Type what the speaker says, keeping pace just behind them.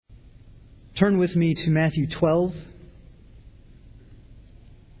Turn with me to Matthew 12,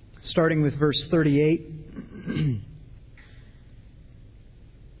 starting with verse 38.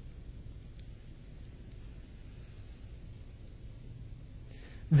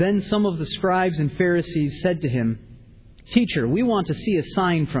 Then some of the scribes and Pharisees said to him, "Teacher, we want to see a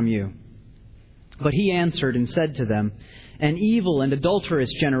sign from you." But he answered and said to them, "An evil and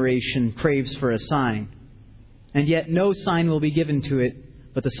adulterous generation craves for a sign, and yet no sign will be given to it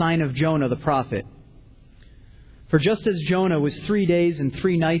but the sign of Jonah the prophet. For just as Jonah was 3 days and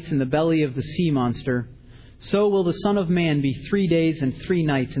 3 nights in the belly of the sea monster, so will the Son of Man be 3 days and 3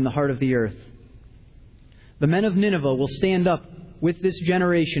 nights in the heart of the earth. The men of Nineveh will stand up with this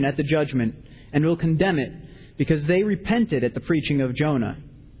generation at the judgment, and will condemn it, because they repented at the preaching of Jonah.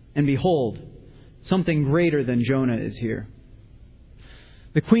 And behold, something greater than Jonah is here.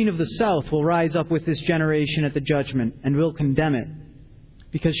 The queen of the south will rise up with this generation at the judgment, and will condemn it,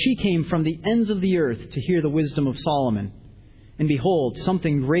 because she came from the ends of the earth to hear the wisdom of Solomon. And behold,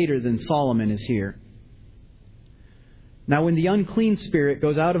 something greater than Solomon is here. Now when the unclean spirit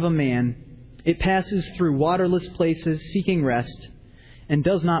goes out of a man, it passes through waterless places seeking rest, and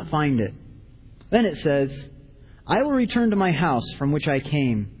does not find it. Then it says, 'I will return to my house from which I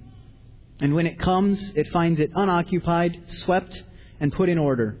came.' And when it comes, it finds it unoccupied, swept, and put in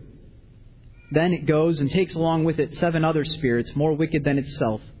order. Then it goes and takes along with it 7 other spirits more wicked than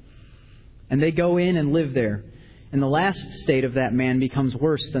itself. And they go in and live there. And the last state of that man becomes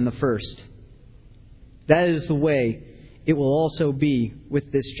worse than the first. That is the way it will also be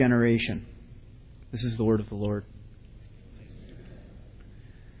with this generation." This is the word of the Lord.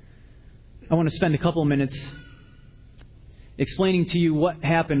 I want to spend a couple of minutes explaining to you what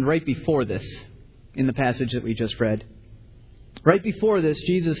happened right before this in the passage that we just read. Right before this,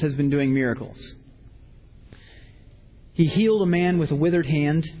 Jesus has been doing miracles. He healed a man with a withered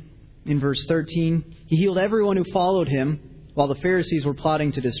hand in verse 13. He healed everyone who followed him while the Pharisees were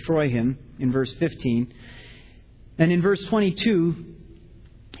plotting to destroy him in verse 15. And in verse 22,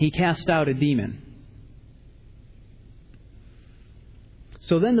 he cast out a demon.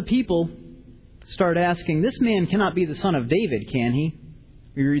 So then the people start asking, "This man cannot be the son of David, can he?"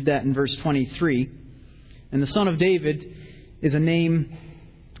 We read that in verse 23. And the son of David is a name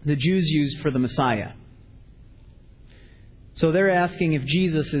the Jews used for the Messiah. So they're asking if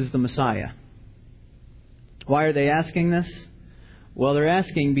Jesus is the Messiah. Why are they asking this? Well, they're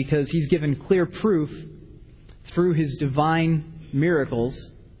asking because he's given clear proof through his divine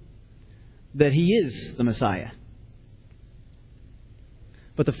miracles that he is the Messiah.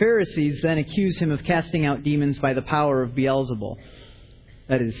 But the Pharisees then accuse him of casting out demons by the power of Beelzebul,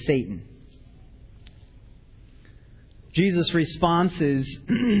 that is, Satan. Jesus' response is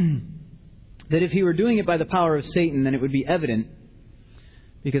that if he were doing it by the power of Satan, then it would be evident,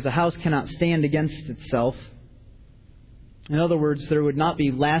 because a house cannot stand against itself. In other words, there would not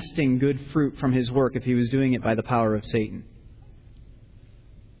be lasting good fruit from his work if he was doing it by the power of Satan.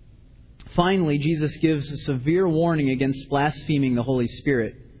 Finally, Jesus gives a severe warning against blaspheming the Holy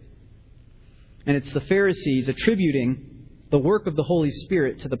Spirit. And it's the Pharisees attributing the work of the Holy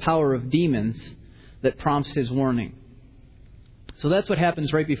Spirit to the power of demons that prompts his warning. So that's what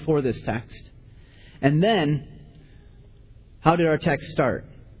happens right before this text. And then, how did our text start?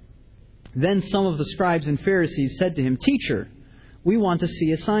 Then some of the scribes and Pharisees said to him, "Teacher, we want to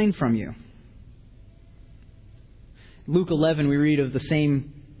see a sign from you." Luke 11, we read of the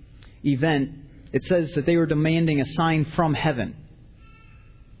same event. It says that they were demanding a sign from heaven.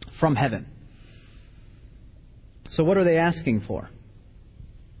 From heaven. So what are they asking for?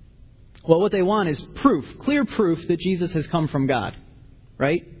 Well, what they want is proof, clear proof that Jesus has come from God.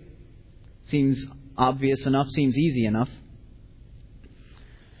 Right? Seems obvious enough, seems easy enough.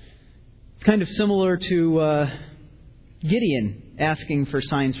 It's kind of similar to Gideon asking for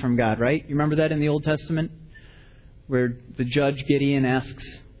signs from God, right? You remember that in the Old Testament? Where the judge Gideon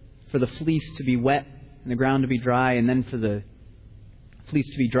asks for the fleece to be wet and the ground to be dry, and then for the fleece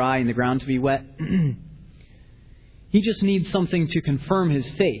to be dry and the ground to be wet. He just needs something to confirm his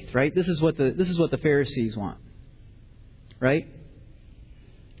faith, right? This is what the Pharisees want. Right?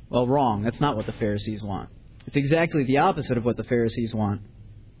 Well, wrong. That's not what the Pharisees want. It's exactly the opposite of what the Pharisees want.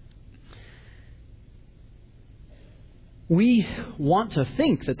 We want to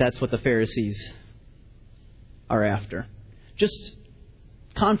think that that's what the Pharisees are after. Just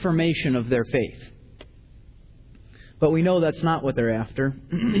confirmation of their faith. But we know that's not what they're after.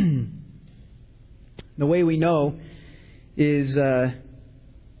 The way we know is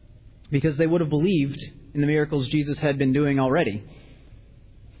because they would have believed in the miracles Jesus had been doing already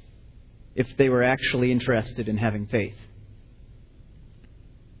if they were actually interested in having faith.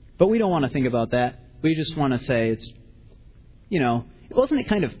 But we don't want to think about that. We just want to say it's, wasn't it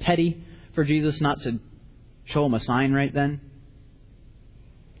kind of petty for Jesus not to show him a sign right then?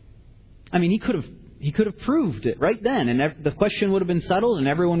 I mean, he could have proved it right then, and the question would have been settled, and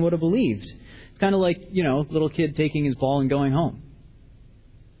everyone would have believed. It's kind of like, little kid taking his ball and going home.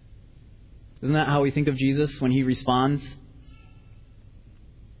 Isn't that how we think of Jesus when he responds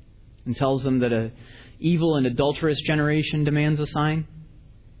and tells them that an evil and adulterous generation demands a sign?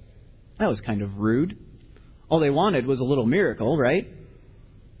 That was kind of rude. All they wanted was a little miracle, right?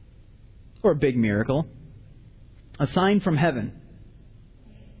 Or a big miracle. A sign from heaven.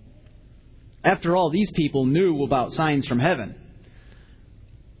 After all, these people knew about signs from heaven.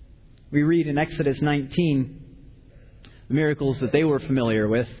 We read in Exodus 19 the miracles that they were familiar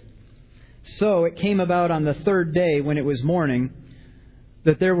with. So it came about on the third day when it was morning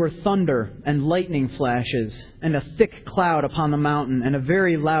that there were thunder and lightning flashes and a thick cloud upon the mountain and a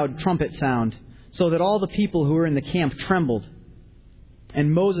very loud trumpet sound, so that all the people who were in the camp trembled.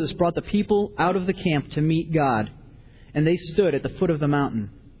 And Moses brought the people out of the camp to meet God, and they stood at the foot of the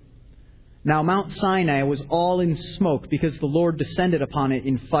mountain. Now Mount Sinai was all in smoke, because the Lord descended upon it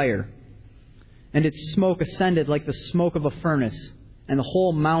in fire. And its smoke ascended like the smoke of a furnace, and the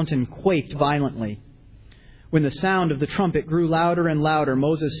whole mountain quaked violently. When the sound of the trumpet grew louder and louder,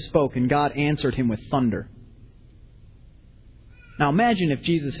 Moses spoke, and God answered him with thunder. Now imagine if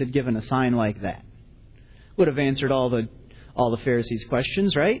Jesus had given a sign like that. Would have answered all the Pharisees'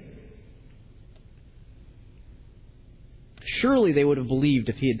 questions, right? Surely they would have believed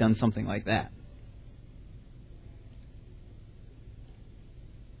if he had done something like that.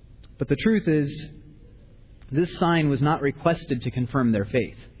 But the truth is, this sign was not requested to confirm their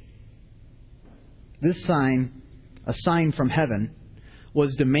faith. This sign, a sign from heaven,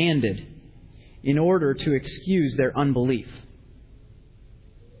 was demanded in order to excuse their unbelief.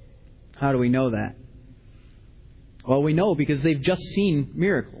 How do we know that? Well, we know because they've just seen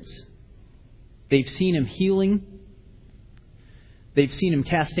miracles. They've seen him healing. They've seen him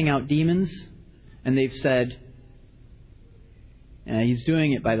casting out demons. And they've said, he's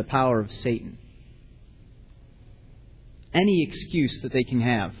doing it by the power of Satan. Any excuse that they can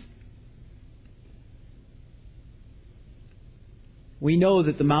have. We know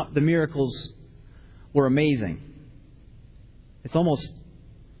that the miracles were amazing. It's almost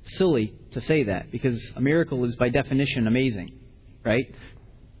silly to say that, because a miracle is by definition amazing, right?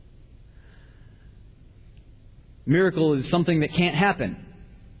 Miracle is something that can't happen.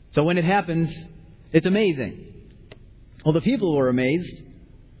 So when it happens, it's amazing. Well, the people were amazed,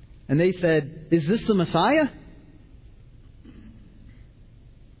 and they said, "Is this the Messiah?"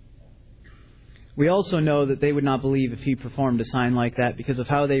 We also know that they would not believe if he performed a sign like that because of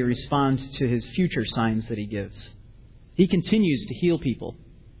how they respond to his future signs that he gives. He continues to heal people,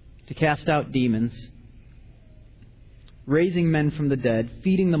 to cast out demons, raising men from the dead,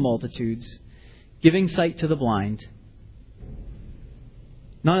 feeding the multitudes, giving sight to the blind.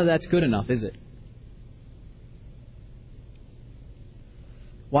 None of that's good enough, is it?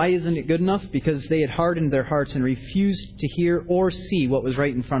 Why isn't it good enough? Because they had hardened their hearts and refused to hear or see what was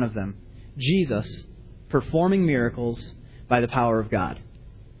right in front of them. Jesus performing miracles by the power of God.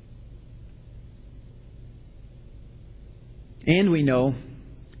 And we know,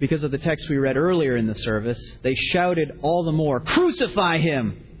 because of the text we read earlier in the service, they shouted all the more, "Crucify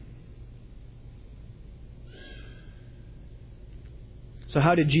him!" So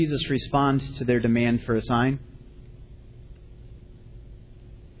how did Jesus respond to their demand for a sign?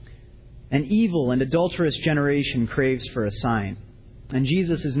 An evil and adulterous generation craves for a sign. And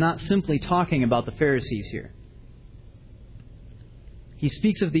Jesus is not simply talking about the Pharisees here. He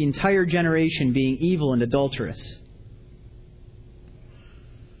speaks of the entire generation being evil and adulterous.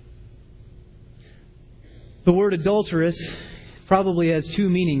 The word adulterous probably has two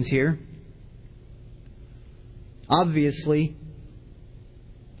meanings here. Obviously,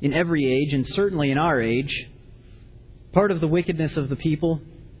 in every age, and certainly in our age, part of the wickedness of the people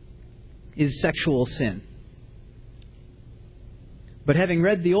is sexual sin. But having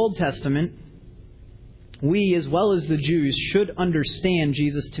read the Old Testament, we, as well as the Jews, should understand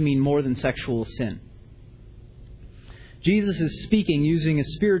Jesus to mean more than sexual sin. Jesus is speaking using a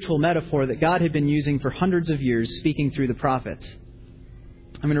spiritual metaphor that God had been using for hundreds of years, speaking through the prophets.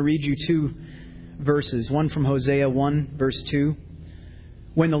 I'm going to read you two verses, one from Hosea 1, verse 2.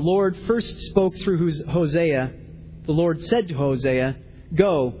 When the Lord first spoke through Hosea, the Lord said to Hosea,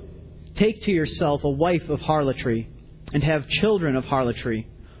 "Go, take to yourself a wife of harlotry, and have children of harlotry,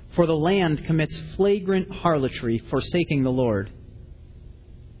 for the land commits flagrant harlotry, forsaking the Lord."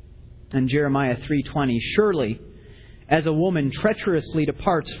 And Jeremiah 3:20, "Surely, As a woman treacherously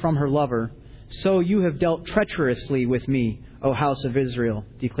departs from her lover, so you have dealt treacherously with me, O house of Israel,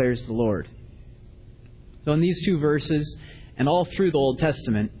 declares the Lord. So in these two verses, and all through the Old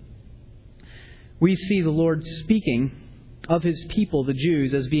Testament, we see the Lord speaking of His people, the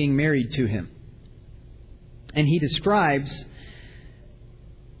Jews, as being married to Him. And He describes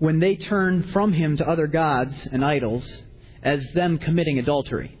when they turn from Him to other gods and idols as them committing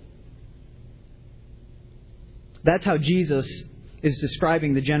adultery. That's how Jesus is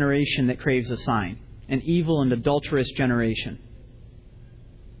describing the generation that craves a sign, an evil and adulterous generation.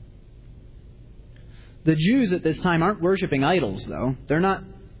 The Jews at this time aren't worshiping idols, though. They're not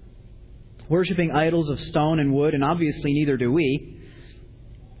worshiping idols of stone and wood, and obviously neither do we.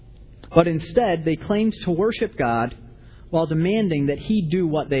 But instead, they claimed to worship God while demanding that He do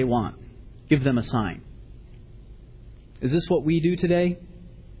what they want, give them a sign. Is this what we do today?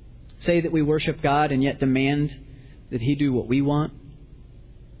 Say that we worship God and yet demand that He do what we want?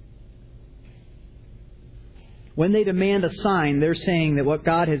 When they demand a sign, they're saying that what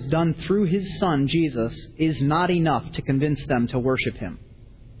God has done through His Son, Jesus, is not enough to convince them to worship Him.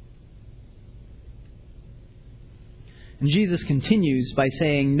 And Jesus continues by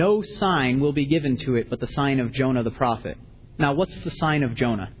saying, no sign will be given to it but the sign of Jonah the prophet. Now, what's the sign of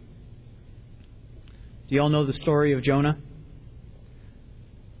Jonah? Do you all know the story of Jonah?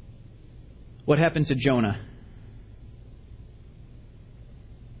 What happened to Jonah?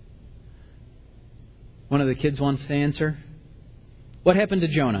 One of the kids wants to answer. What happened to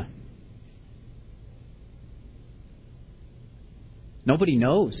Jonah? Nobody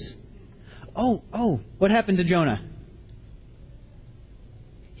knows. Oh, what happened to Jonah?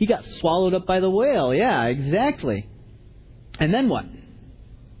 He got swallowed up by the whale. Yeah, exactly. And then what?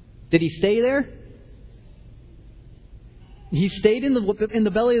 Did he stay there? He stayed in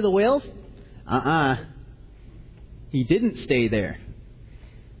the belly of the whale? He didn't stay there.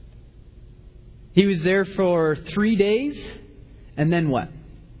 He was there for 3 days, and then what?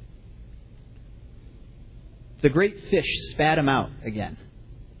 The great fish spat him out again.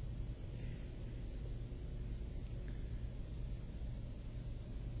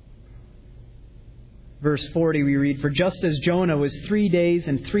 Verse 40 we read, for just as Jonah was 3 days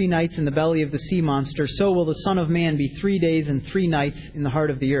and 3 nights in the belly of the sea monster, so will the Son of Man be 3 days and 3 nights in the heart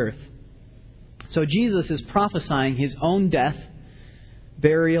of the earth. So Jesus is prophesying His own death,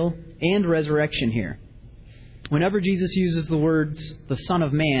 burial, and resurrection here. Whenever Jesus uses the words, the Son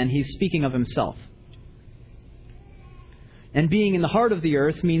of Man, He's speaking of Himself. And being in the heart of the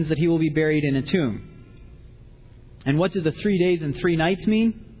earth means that He will be buried in a tomb. And what do the 3 days and 3 nights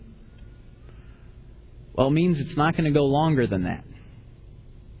mean? Well, it means it's not going to go longer than that.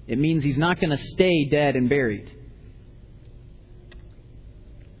 It means He's not going to stay dead and buried.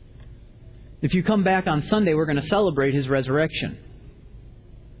 If you come back on Sunday, we're going to celebrate His resurrection.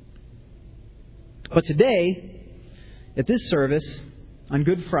 But today, at this service, on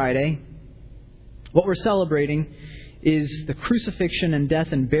Good Friday, what we're celebrating is the crucifixion and death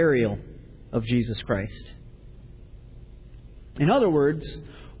and burial of Jesus Christ. In other words,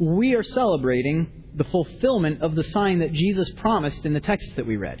 we are celebrating the fulfillment of the sign that Jesus promised in the text that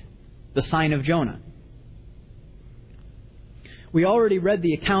we read, the sign of Jonah. We already read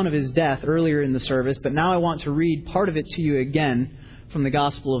the account of His death earlier in the service, but now I want to read part of it to you again from the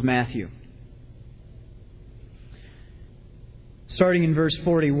Gospel of Matthew. Starting in verse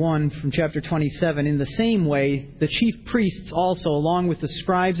 41 from chapter 27, in the same way, the chief priests also, along with the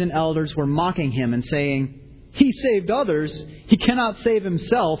scribes and elders, were mocking Him and saying, He saved others, He cannot save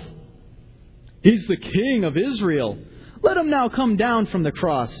Himself. He's the King of Israel. Let Him now come down from the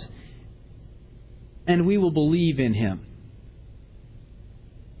cross, and we will believe in Him.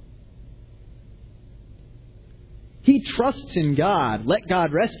 He trusts in God. Let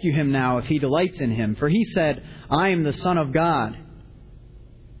God rescue him now if He delights in Him. For He said, I am the Son of God.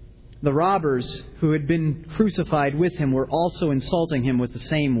 The robbers who had been crucified with Him were also insulting Him with the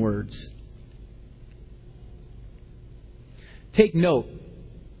same words. Take note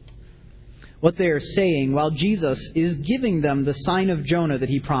what they are saying while Jesus is giving them the sign of Jonah that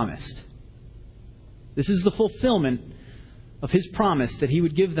He promised. This is the fulfillment of His promise that He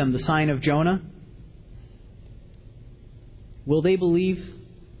would give them the sign of Jonah. Will they believe?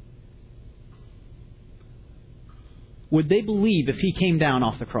 Would they believe if He came down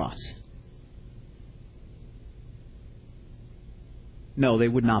off the cross? No, they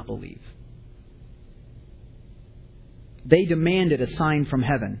would not believe. They demanded a sign from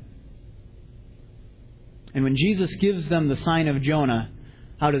heaven. And when Jesus gives them the sign of Jonah,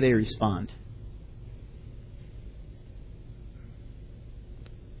 how do they respond?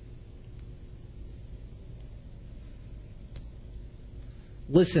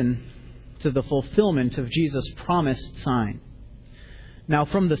 listen to the fulfillment of Jesus' promised sign. Now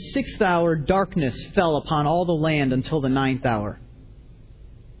from the 6th hour, darkness fell upon all the land until the 9th hour.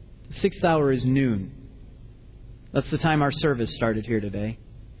 The 6th hour is noon. That's the time our service started here today.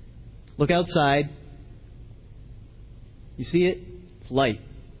 Look outside. You see it? It's light.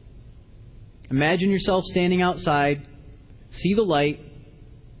 Imagine yourself standing outside, see the light,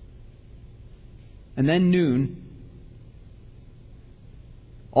 and then noon,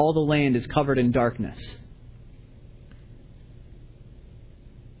 all the land is covered in darkness.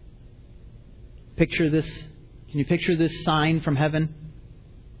 Picture this. Can you picture this sign from heaven?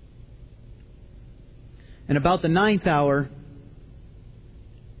 And about the 9th hour,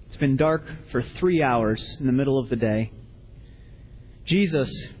 it's been dark for 3 hours in the middle of the day.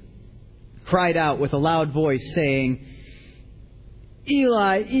 Jesus cried out with a loud voice, saying,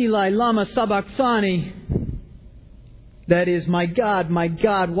 Eli, Eli, lama sabachthani. That is, my God,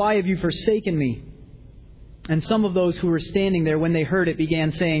 why have you forsaken me? And some of those who were standing there, when they heard it,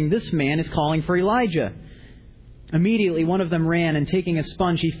 began saying, This man is calling for Elijah. Immediately one of them ran, and taking a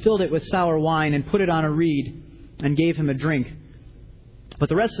sponge, he filled it with sour wine and put it on a reed and gave him a drink. But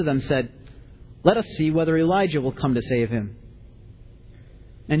the rest of them said, Let us see whether Elijah will come to save him.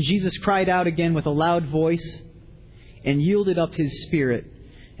 And Jesus cried out again with a loud voice and yielded up his spirit.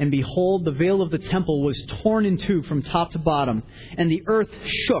 And behold, the veil of the temple was torn in two from top to bottom, and the earth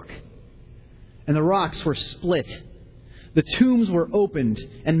shook, and the rocks were split. The tombs were opened,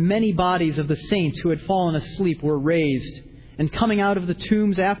 and many bodies of the saints who had fallen asleep were raised. And coming out of the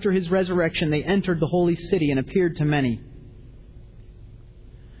tombs after his resurrection, they entered the holy city and appeared to many.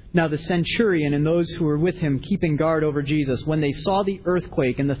 Now the centurion and those who were with him keeping guard over Jesus, when they saw the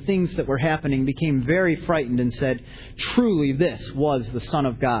earthquake and the things that were happening, became very frightened and said, Truly this was the Son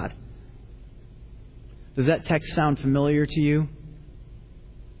of God. Does that text sound familiar to you?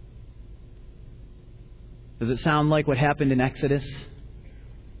 Does it sound like what happened in Exodus?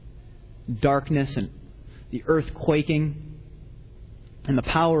 Darkness and the earth quaking and the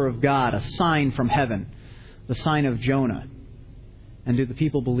power of God, a sign from heaven, the sign of Jonah. And do the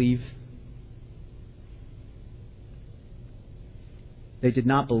people believe? They did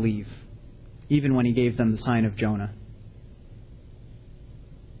not believe, even when he gave them the sign of Jonah.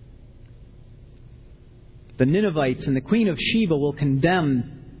 The Ninevites and the Queen of Sheba will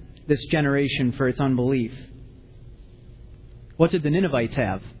condemn this generation for its unbelief. What did the Ninevites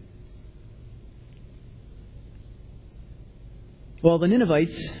have? Well, the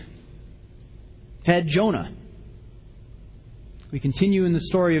Ninevites had Jonah. We continue in the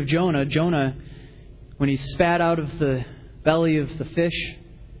story of Jonah. Jonah, when he's spat out of the belly of the fish,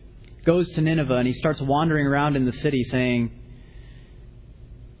 goes to Nineveh and he starts wandering around in the city saying,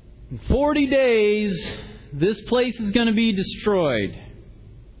 In 40 days, this place is going to be destroyed.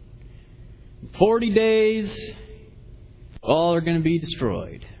 In 40 days, all are going to be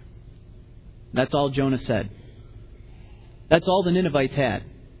destroyed. That's all Jonah said. That's all the Ninevites had.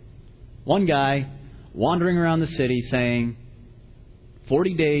 One guy wandering around the city saying,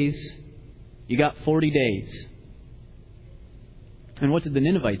 40 days, you got 40 days. And what did the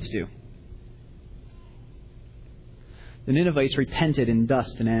Ninevites do? The Ninevites repented in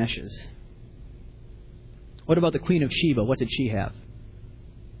dust and ashes. What about the Queen of Sheba? What did she have?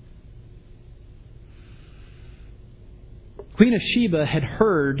 Queen of Sheba had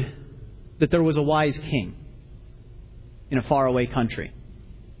heard that there was a wise king in a faraway country.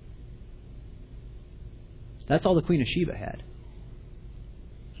 That's all the Queen of Sheba had.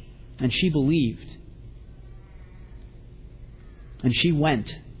 And she believed. And she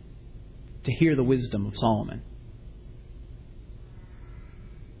went to hear the wisdom of Solomon.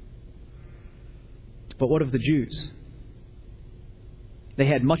 But what of the Jews? They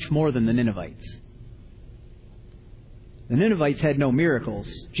had much more than the Ninevites. The Ninevites had no miracles.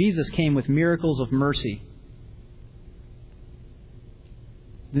 Jesus came with miracles of mercy.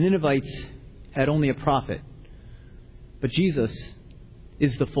 The Ninevites had only a prophet. But Jesus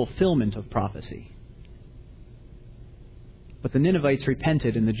is the fulfillment of prophecy. But the Ninevites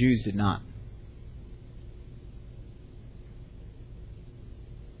repented and the Jews did not.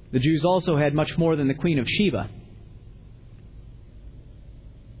 The Jews also had much more than the Queen of Sheba.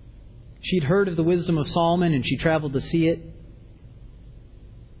 She'd heard of the wisdom of Solomon and she traveled to see it.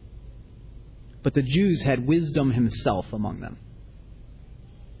 But the Jews had wisdom himself among them.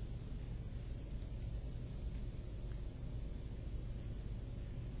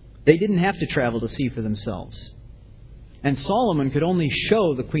 They didn't have to travel to see for themselves. And Solomon could only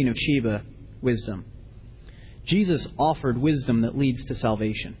show the Queen of Sheba wisdom. Jesus offered wisdom that leads to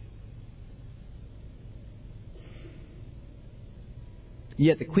salvation.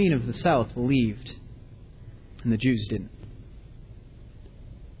 Yet the queen of the south believed, and the Jews didn't.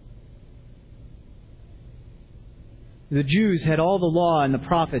 The Jews had all the law and the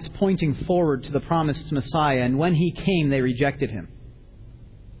prophets pointing forward to the promised Messiah, and when he came, they rejected him.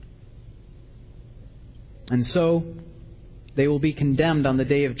 And so, they will be condemned on the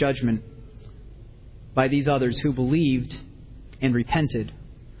day of judgment by these others who believed and repented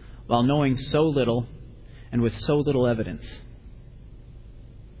while knowing so little and with so little evidence.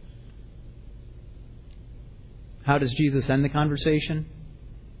 How does Jesus end the conversation?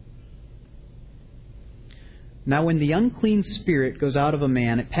 Now when the unclean spirit goes out of a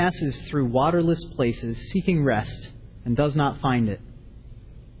man, it passes through waterless places, seeking rest, and does not find it.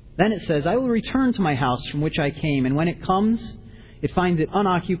 Then it says, I will return to my house from which I came, and when it comes, it finds it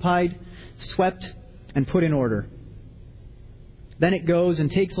unoccupied, swept, and put in order. Then it goes and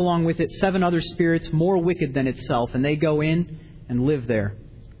takes along with it 7 other spirits more wicked than itself, and they go in and live there.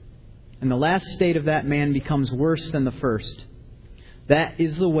 And the last state of that man becomes worse than the first. That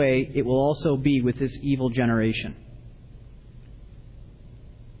is the way it will also be with this evil generation.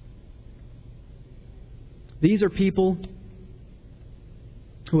 These are people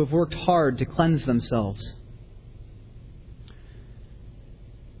who have worked hard to cleanse themselves.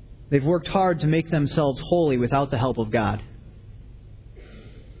 They've worked hard to make themselves holy without the help of God.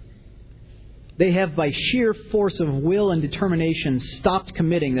 They have, by sheer force of will and determination, stopped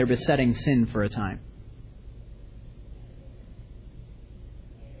committing their besetting sin for a time.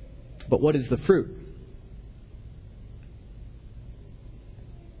 But what is the fruit?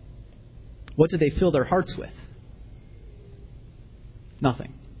 What do they fill their hearts with?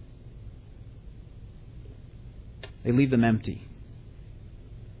 Nothing. They leave them empty.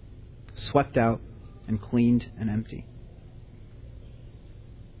 Swept out and cleaned and empty.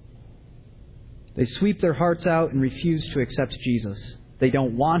 They sweep their hearts out and refuse to accept Jesus. They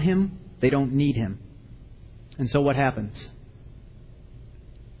don't want Him. They don't need Him. And so what happens?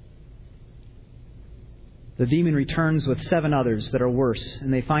 The demon returns with 7 others that are worse,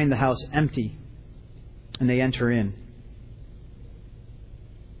 and they find the house empty, and they enter in.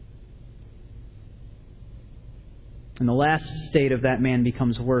 And the last state of that man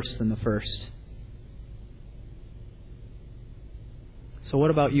becomes worse than the first. So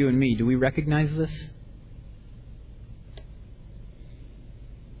what about you and me? Do we recognize this?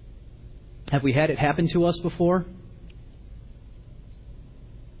 Have we had it happen to us before?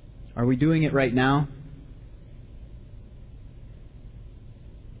 Are we doing it right now?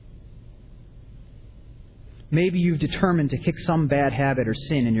 Maybe you've determined to kick some bad habit or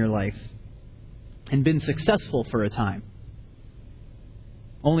sin in your life and been successful for a time,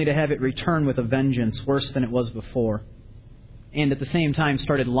 only to have it return with a vengeance worse than it was before, and at the same time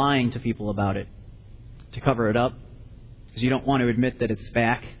started lying to people about it to cover it up because you don't want to admit that it's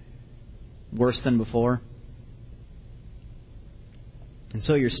back worse than before. And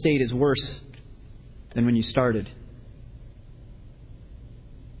so your state is worse than when you started.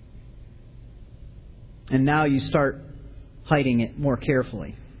 And now you start hiding it more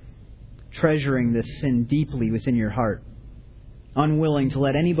carefully, treasuring this sin deeply within your heart, unwilling to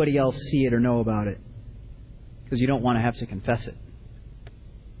let anybody else see it or know about it, because you don't want to have to confess it.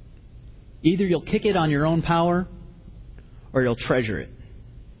 Either you'll kick it on your own power, or you'll treasure it.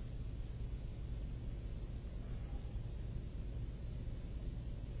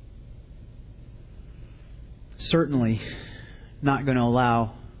 Certainly not going to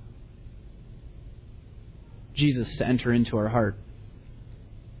allow Jesus to enter into our heart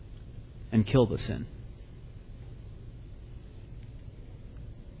and kill the sin.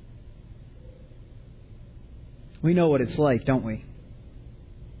 We know what it's like, don't we?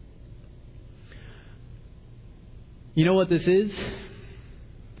 You know what this is?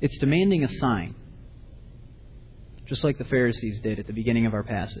 It's demanding a sign, just like the Pharisees did at the beginning of our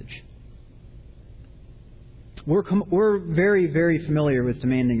passage. We're very, very familiar with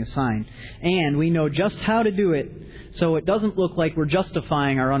demanding a sign, and we know just how to do it so it doesn't look like we're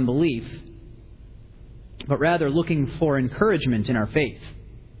justifying our unbelief, but rather looking for encouragement in our faith.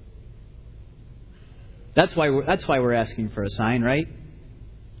 That's why we're asking for a sign, right?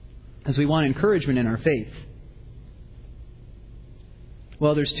 Because we want encouragement in our faith.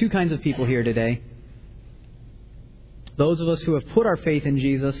 Well, there's 2 kinds of people here today. Those of us who have put our faith in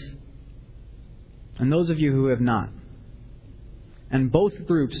Jesus, and those of you who have not. And both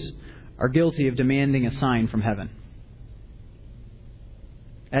groups are guilty of demanding a sign from heaven.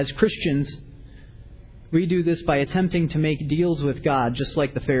 As Christians, we do this by attempting to make deals with God, just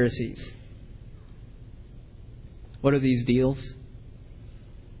like the Pharisees. What are these deals?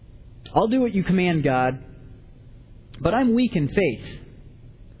 I'll do what you command, God, but I'm weak in faith.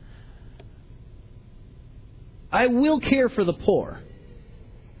 I will care for the poor.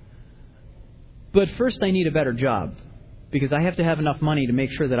 But first I need a better job, because I have to have enough money to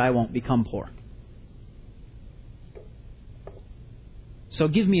make sure that I won't become poor. So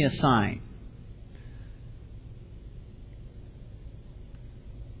give me a sign.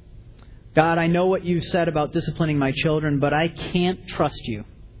 God, I know what you said about disciplining my children, but I can't trust you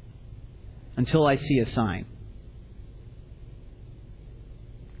until I see a sign.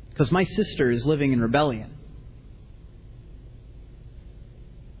 Because my sister is living in rebellion.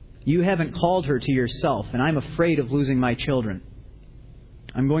 You haven't called her to yourself, and I'm afraid of losing my children.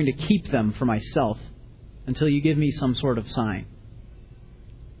 I'm going to keep them for myself until you give me some sort of sign.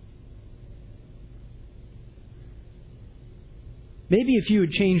 Maybe if you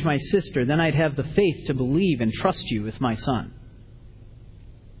would change my sister, then I'd have the faith to believe and trust you with my son.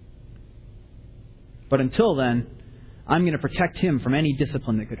 But until then, I'm going to protect him from any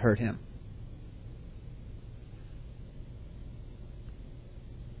discipline that could hurt him.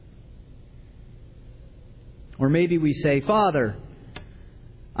 Or maybe we say, Father,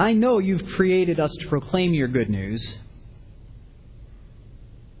 I know you've created us to proclaim your good news.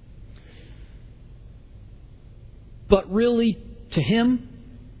 But really, to him,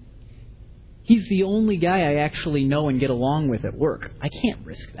 he's the only guy I actually know and get along with at work. I can't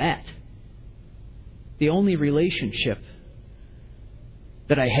risk that. The only relationship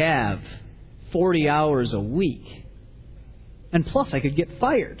that I have 40 hours a week. And plus I could get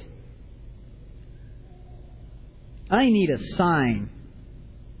fired. I need a sign.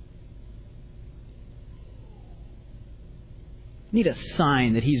 I need a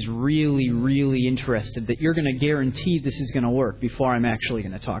sign that he's really, really interested, that you're going to guarantee this is going to work before I'm actually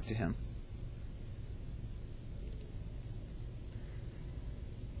going to talk to him.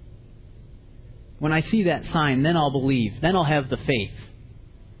 When I see that sign, then I'll believe. Then I'll have the faith.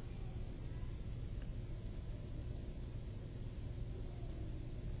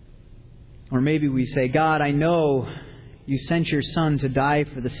 Or maybe we say, God, I know you sent your Son to die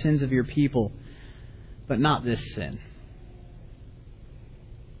for the sins of your people, but not this sin.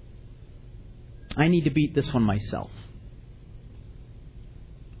 I need to beat this one myself.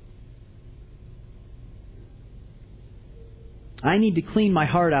 I need to clean my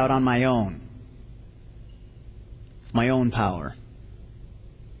heart out on my own. With my own power.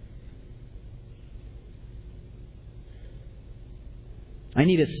 I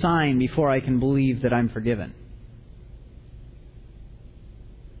need a sign before I can believe that I'm forgiven.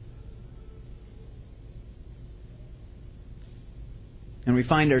 And we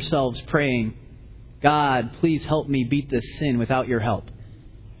find ourselves praying, God, please help me beat this sin without your help.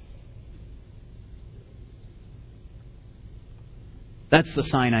 That's the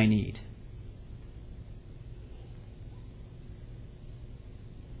sign I need.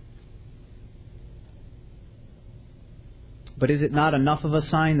 But is it not enough of a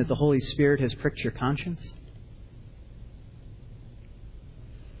sign that the Holy Spirit has pricked your conscience?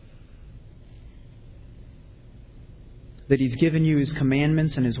 That He's given you His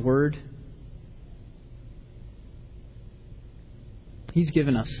commandments and His Word? He's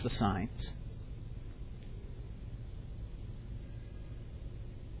given us the signs.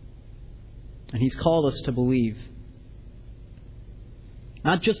 And He's called us to believe.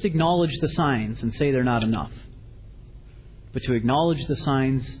 Not just acknowledge the signs and say they're not enough, but to acknowledge the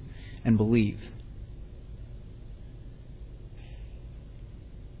signs and believe.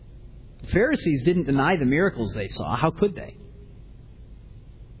 The Pharisees didn't deny the miracles they saw. How could they?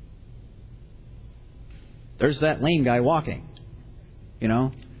 There's that lame guy walking. You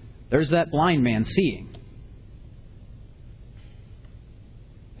know, there's that blind man seeing.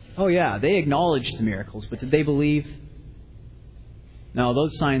 Oh yeah, they acknowledged the miracles, but did they believe? No,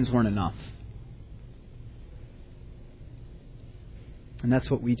 those signs weren't enough. And that's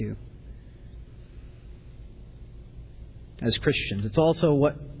what we do as Christians. It's also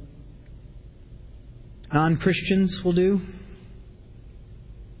what non-Christians will do.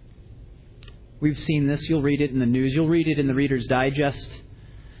 We've seen this. You'll read it in the news. You'll read it in the Reader's Digest.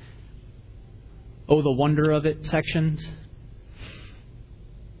 Oh, the wonder of it sections.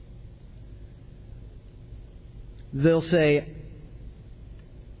 They'll say,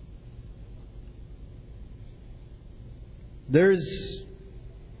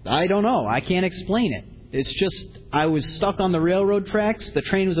 I don't know. I can't explain it. It's just, I was stuck on the railroad tracks. The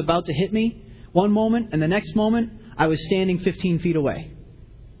train was about to hit me one moment, and the next moment, I was standing 15 feet away.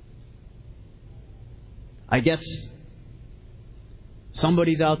 I guess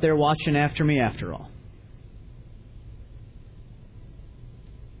somebody's out there watching after me after all.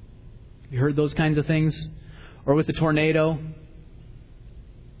 You heard those kinds of things? Or with the tornado?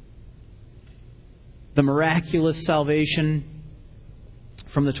 the miraculous salvation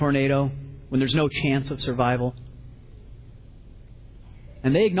from the tornado when there's no chance of survival.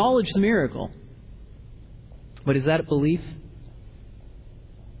 And they acknowledge the miracle. But is that belief?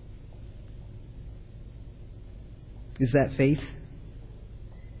 Is that faith?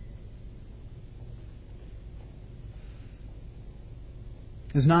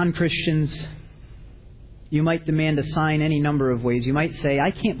 As non-Christians, you might demand a sign any number of ways. You might say, I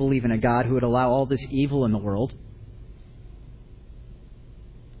can't believe in a God who would allow all this evil in the world.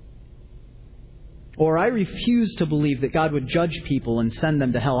 Or I refuse to believe that God would judge people and send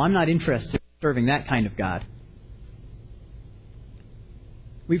them to hell. I'm not interested in serving that kind of God.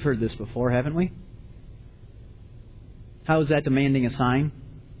 We've heard this before, haven't we? How is that demanding a sign?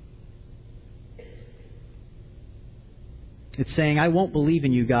 It's saying, I won't believe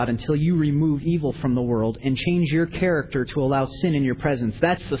in you, God, until you remove evil from the world and change your character to allow sin in your presence.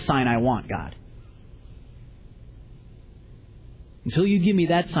 That's the sign I want, God. Until you give me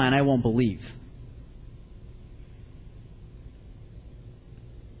that sign, I won't believe.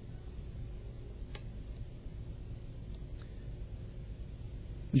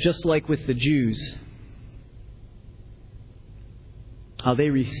 Just like with the Jews, how they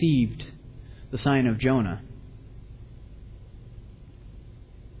received the sign of Jonah.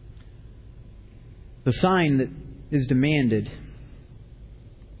 The sign that is demanded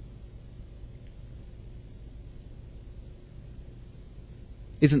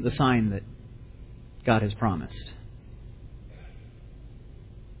isn't the sign that God has promised.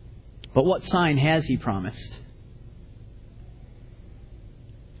 But what sign has He promised?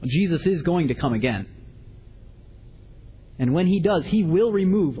 Jesus is going to come again. And when He does, He will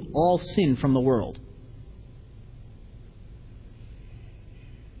remove all sin from the world.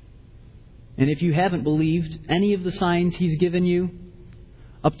 And if you haven't believed any of the signs He's given you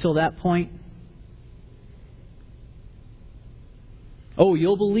up till that point,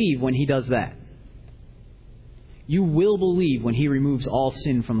 you'll believe when He does that. You will believe when He removes all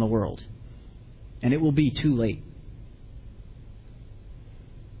sin from the world. And it will be too late.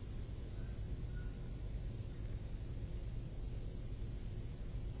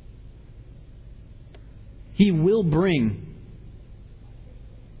 He will bring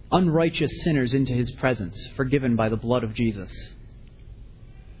unrighteous sinners into His presence, forgiven by the blood of Jesus.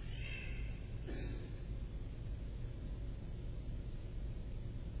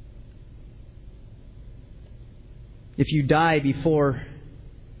 If you die before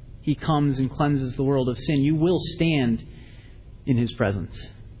He comes and cleanses the world of sin, you will stand in His presence.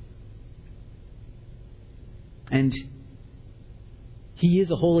 And He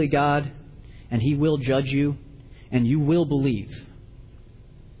is a holy God, and He will judge you, and you will believe.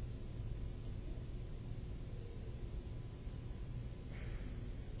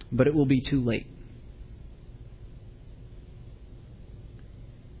 But it will be too late.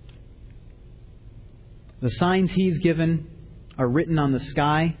 The signs He's given are written on the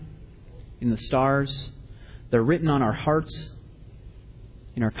sky, in the stars. They're written on our hearts,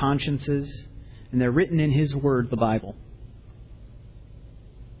 in our consciences, and they're written in His Word, the Bible.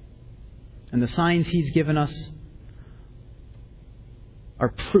 And the signs He's given us are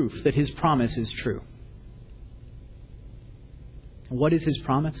proof that His promise is true. What is His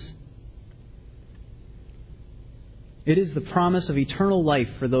promise? It is the promise of eternal life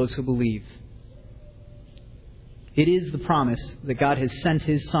for those who believe. It is the promise that God has sent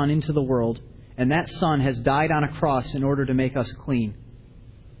His Son into the world, and that Son has died on a cross in order to make us clean.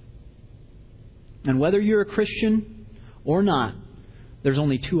 And whether you're a Christian or not, there's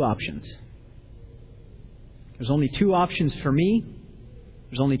only two options. There's only two options for me.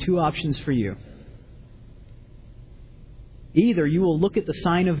 There's only two options for you. Either you will look at the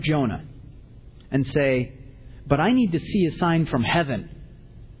sign of Jonah and say, but I need to see a sign from heaven.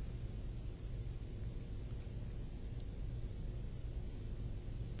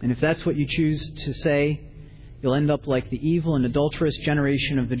 And if that's what you choose to say, you'll end up like the evil and adulterous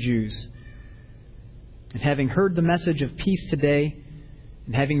generation of the Jews. And having heard the message of peace today,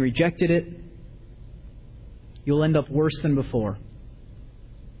 and having rejected it, you'll end up worse than before.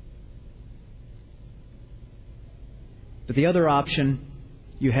 But the other option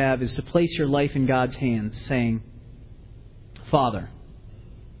you have is to place your life in God's hands, saying, Father,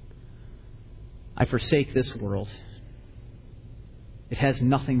 I forsake this world. It has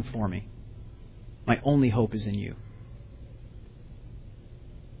nothing for me. My only hope is in you.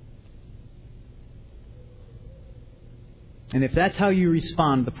 And if that's how you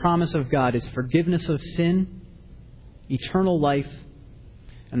respond, the promise of God is forgiveness of sin, eternal life,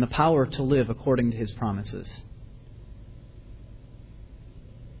 and the power to live according to His promises.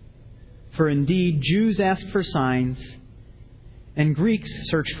 For indeed, Jews ask for signs, and Greeks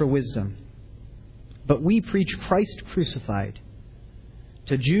search for wisdom. But we preach Christ crucified.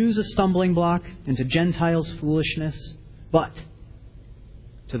 To Jews a stumbling block, and to Gentiles foolishness. But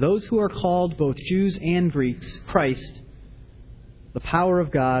to those who are called, both Jews and Greeks, Christ, the power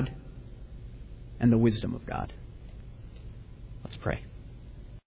of God and the wisdom of God. Let's pray.